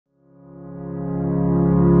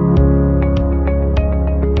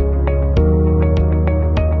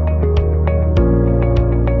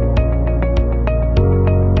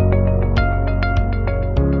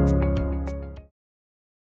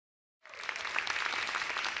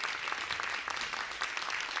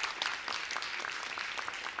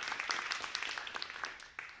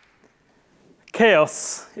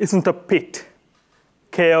Chaos isn't a pit.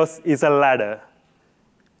 Chaos is a ladder.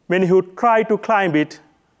 Many who try to climb it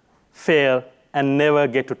fail and never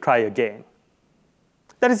get to try again.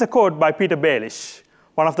 That is a quote by Peter Baelish,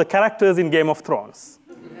 one of the characters in Game of Thrones.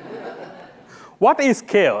 What is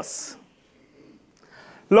chaos?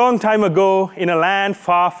 Long time ago, in a land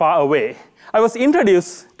far, far away, I was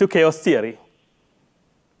introduced to chaos theory.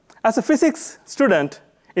 As a physics student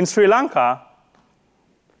in Sri Lanka,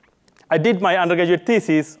 I did my undergraduate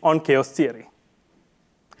thesis on chaos theory.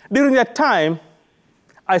 During that time,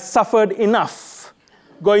 I suffered enough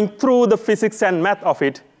going through the physics and math of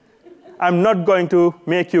it. I'm not going to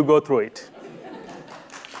make you go through it.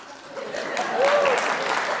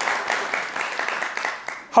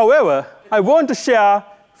 However, I want to share a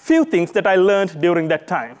few things that I learned during that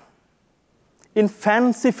time. In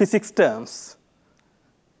fancy physics terms,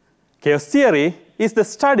 chaos theory is the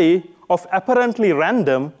study of apparently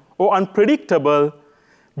random or unpredictable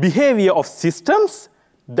behavior of systems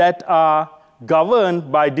that are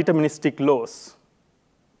governed by deterministic laws.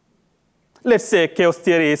 Let's say chaos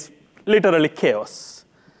theory is literally chaos.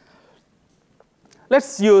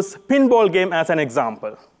 Let's use pinball game as an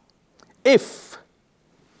example. If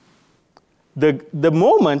the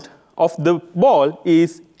movement of the ball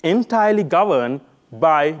is entirely governed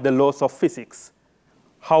by the laws of physics.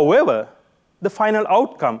 However, the final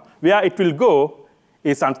outcome, where it will go,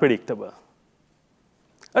 is unpredictable.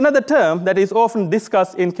 Another term that is often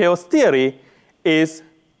discussed in chaos theory is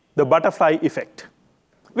the butterfly effect,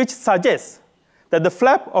 which suggests that the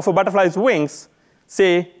flap of a butterfly's wings,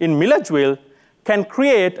 say in Milledgeville, can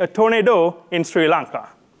create a tornado in Sri Lanka.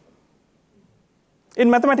 In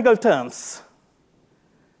mathematical terms,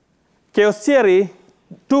 chaos theory,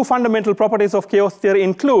 two fundamental properties of chaos theory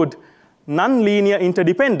include nonlinear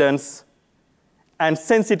interdependence and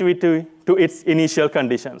sensitivity to its initial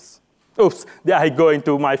conditions. Oops, there I go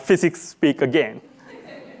into my physics speak again.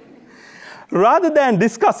 Rather than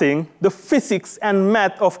discussing the physics and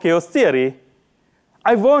math of chaos theory,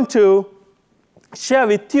 I want to share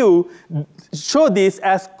with you, show these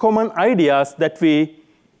as common ideas that we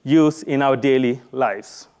use in our daily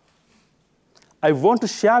lives. I want to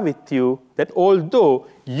share with you that although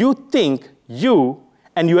you think you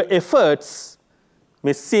and your efforts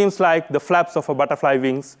may seem like the flaps of a butterfly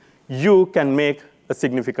wings, you can make a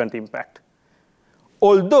significant impact.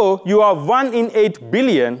 Although you are 1 in 8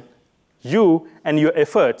 billion, you and your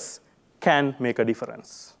efforts can make a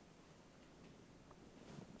difference.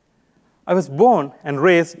 I was born and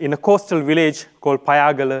raised in a coastal village called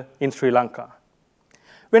Payagala in Sri Lanka.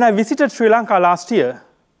 When I visited Sri Lanka last year,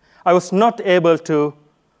 I was not able to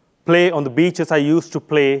play on the beaches I used to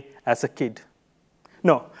play as a kid.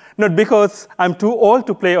 No, not because I'm too old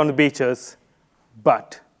to play on the beaches,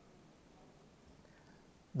 but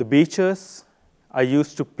the beaches I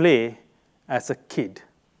used to play as a kid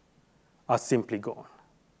are simply gone.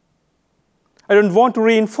 I don't want to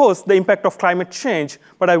reinforce the impact of climate change,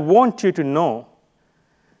 but I want you to know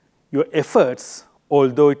your efforts,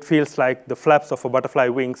 although it feels like the flaps of a butterfly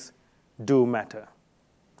wings, do matter.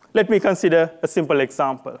 Let me consider a simple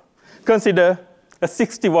example. Consider a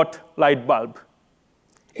 60-watt light bulb.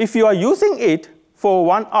 If you are using it for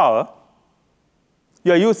 1 hour,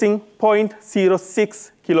 you are using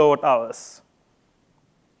 0.06 kilowatt hours.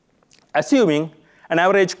 Assuming an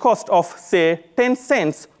average cost of, say, 10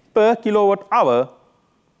 cents per kilowatt hour,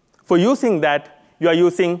 for using that, you are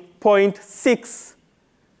using 0.6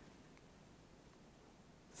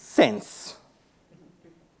 cents.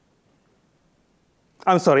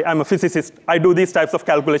 I'm sorry, I'm a physicist. I do these types of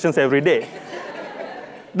calculations every day.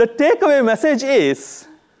 The takeaway message is,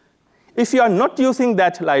 if you are not using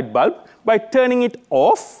that light bulb, by turning it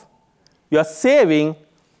off, you are saving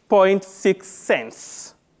 0.6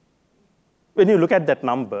 cents. When you look at that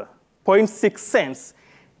number, 0.6 cents,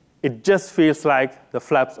 it just feels like the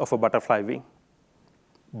flaps of a butterfly wing.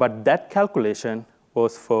 But that calculation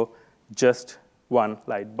was for just one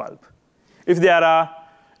light bulb. If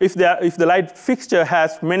the light fixture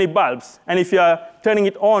has many bulbs, and if you are turning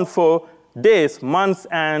it on for days, months,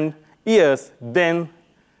 and years, then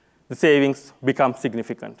the savings become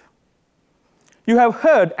significant. You have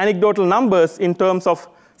heard anecdotal numbers in terms of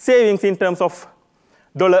savings in terms of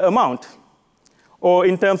dollar amount, or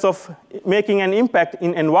in terms of making an impact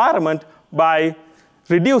in environment by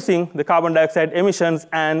reducing the carbon dioxide emissions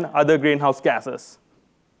and other greenhouse gases.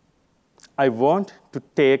 I want to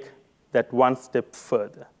take that one step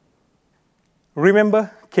further. Remember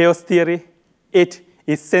chaos theory? It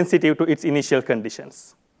is sensitive to its initial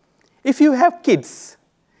conditions. If you have kids,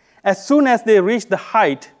 as soon as they reach the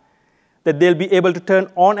height that they'll be able to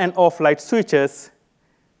turn on and off light switches,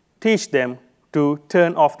 teach them to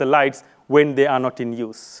turn off the lights when they are not in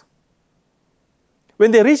use.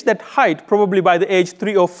 When they reach that height, probably by the age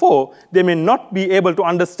 3 or 4, they may not be able to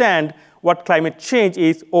understand what climate change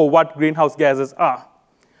is or what greenhouse gases are.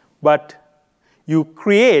 But you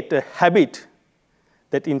create a habit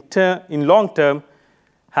that in long term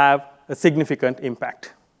have a significant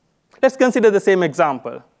impact. Let's consider the same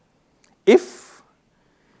example. If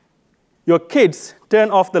your kids turn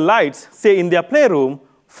off the lights, say in their playroom,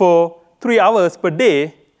 for 3 hours per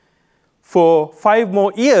day, for 5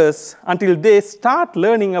 more years until they start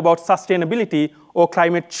learning about sustainability or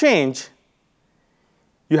climate change,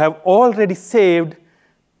 you have already saved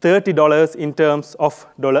 $30 in terms of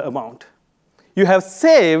dollar amount. You have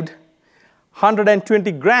saved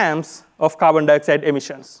 120 grams of carbon dioxide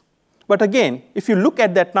emissions. But again, if you look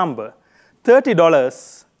at that number,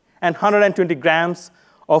 $30 and 120 grams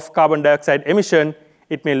of carbon dioxide emission,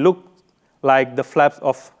 it may look like the flaps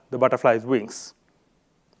of the butterfly's wings.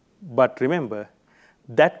 But remember,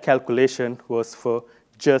 that calculation was for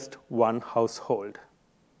just one household.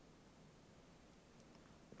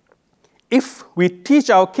 If we teach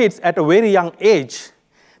our kids at a very young age,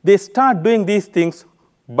 they start doing these things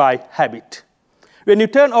by habit. When you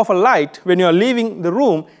turn off a light, when you're leaving the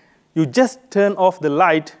room, you just turn off the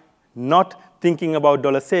light, not thinking about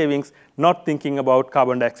dollar savings, not thinking about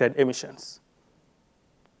carbon dioxide emissions.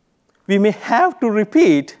 We may have to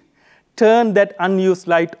repeat, turn that unused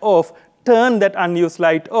light off, turn that unused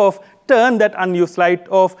light off, turn that unused light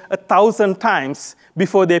off 1,000 times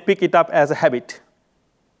before they pick it up as a habit.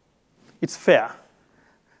 It's fair.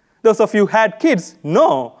 Those of you who had kids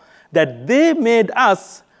know that they made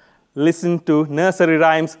us listen to nursery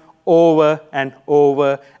rhymes over and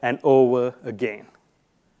over and over again.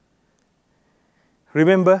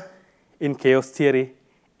 Remember, in chaos theory,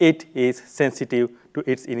 it is sensitive to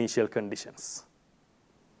its initial conditions.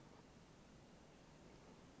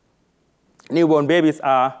 Newborn babies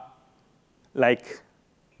are like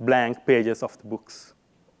blank pages of the books.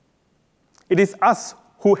 It is us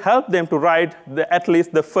who help them to write at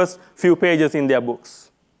least the first few pages in their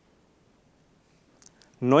books.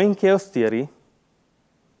 Knowing chaos theory,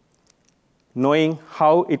 knowing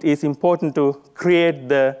how it is important to create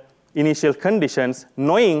the initial conditions,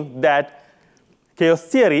 knowing that chaos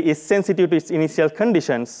theory is sensitive to its initial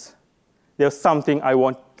conditions, there's something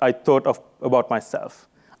I thought of about myself.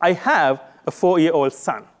 I have a 4-year-old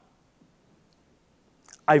son.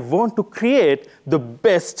 I want to create the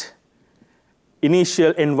best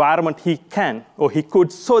initial environment he can or he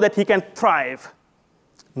could so that he can thrive.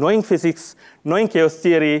 Knowing physics, knowing chaos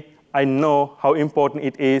theory, I know how important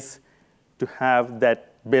it is to have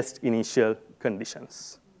that best initial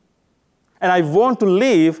conditions. And I want to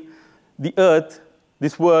leave the earth,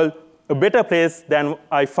 this world, a better place than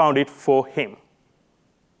I found it for him.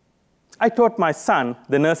 I taught my son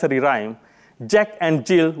the nursery rhyme, Jack and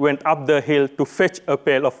Jill went up the hill to fetch a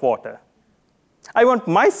pail of water. I want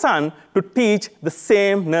my son to teach the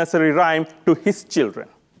same nursery rhyme to his children.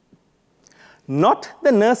 Not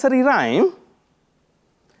the nursery rhyme,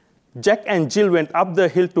 Jack and Jill went up the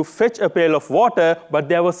hill to fetch a pail of water, but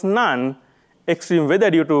there was none. Extreme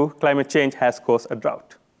weather due to climate change has caused a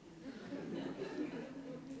drought.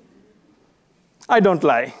 I don't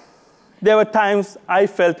lie. There were times I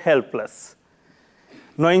felt helpless.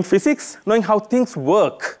 Knowing physics, knowing how things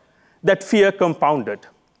work, that fear compounded.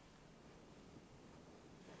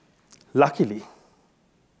 Luckily,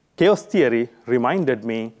 chaos theory reminded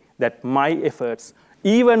me that my efforts,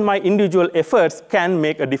 even my individual efforts, can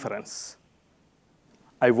make a difference.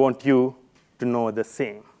 I want you to know the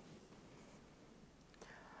same.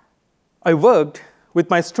 I worked with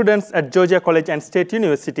my students at Georgia College and State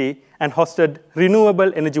University and hosted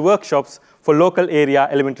renewable energy workshops for local area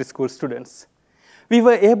elementary school students. We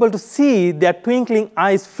were able to see their twinkling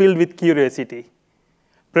eyes filled with curiosity,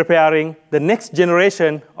 preparing the next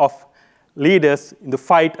generation of leaders in the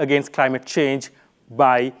fight against climate change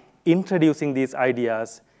by introducing these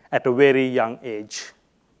ideas at a very young age.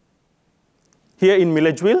 Here in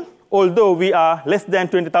Milledgeville, although we are less than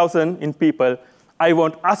 20,000 in people, I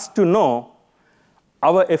want us to know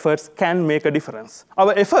our efforts can make a difference.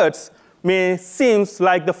 Our efforts may seem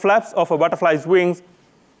like the flaps of a butterfly's wings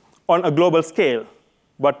on a global scale,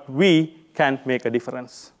 but we can make a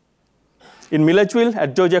difference. In Milledgeville,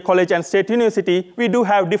 at Georgia College and State University, we do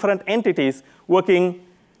have different entities working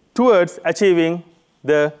towards achieving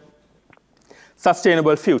the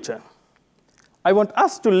sustainable future. I want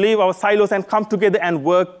us to leave our silos and come together and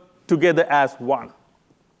work together as one.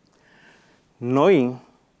 Knowing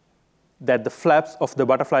that the flaps of the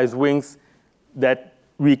butterfly's wings that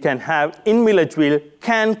we can have in Milledgeville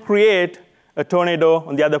can create a tornado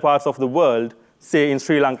on the other parts of the world, say in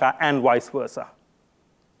Sri Lanka, and vice versa.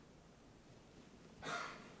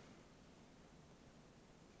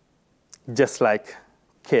 Just like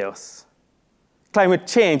chaos. Climate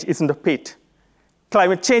change isn't a pit.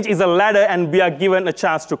 Climate change is a ladder, and we are given a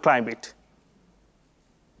chance to climb it.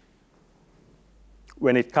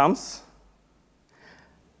 When it comes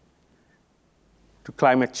to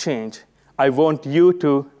climate change, I want you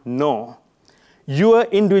to know your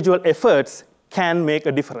individual efforts can make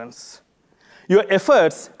a difference. Your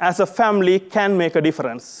efforts as a family can make a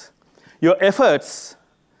difference. Your efforts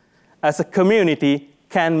as a community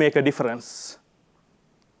can make a difference.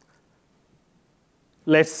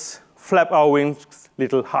 Let's flap our wings a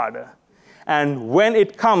little harder. And when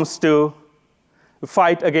it comes to the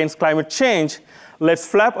fight against climate change, let's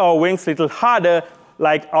flap our wings a little harder,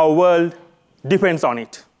 like our world depends on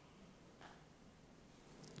it.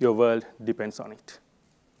 Your world depends on it.